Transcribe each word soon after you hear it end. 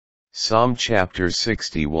Psalm chapter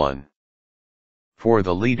 61. For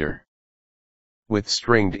the leader. With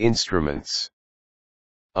stringed instruments.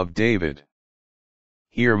 Of David.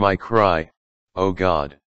 Hear my cry, O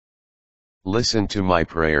God. Listen to my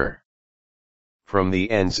prayer. From the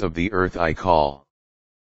ends of the earth I call.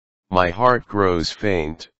 My heart grows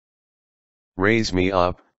faint. Raise me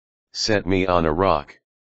up, set me on a rock.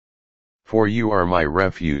 For you are my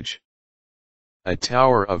refuge. A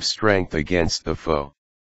tower of strength against the foe.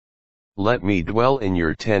 Let me dwell in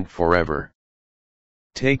your tent forever.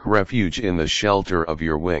 Take refuge in the shelter of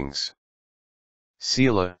your wings.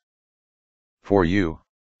 Selah. For you,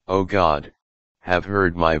 O God, have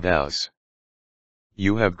heard my vows.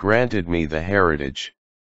 You have granted me the heritage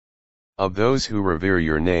of those who revere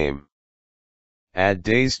your name. Add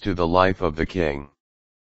days to the life of the king.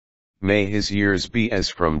 May his years be as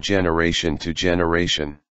from generation to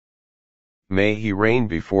generation. May he reign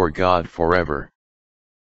before God forever.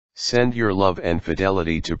 Send your love and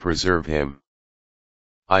fidelity to preserve him.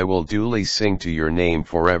 I will duly sing to your name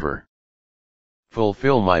forever.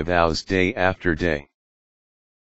 Fulfill my vows day after day.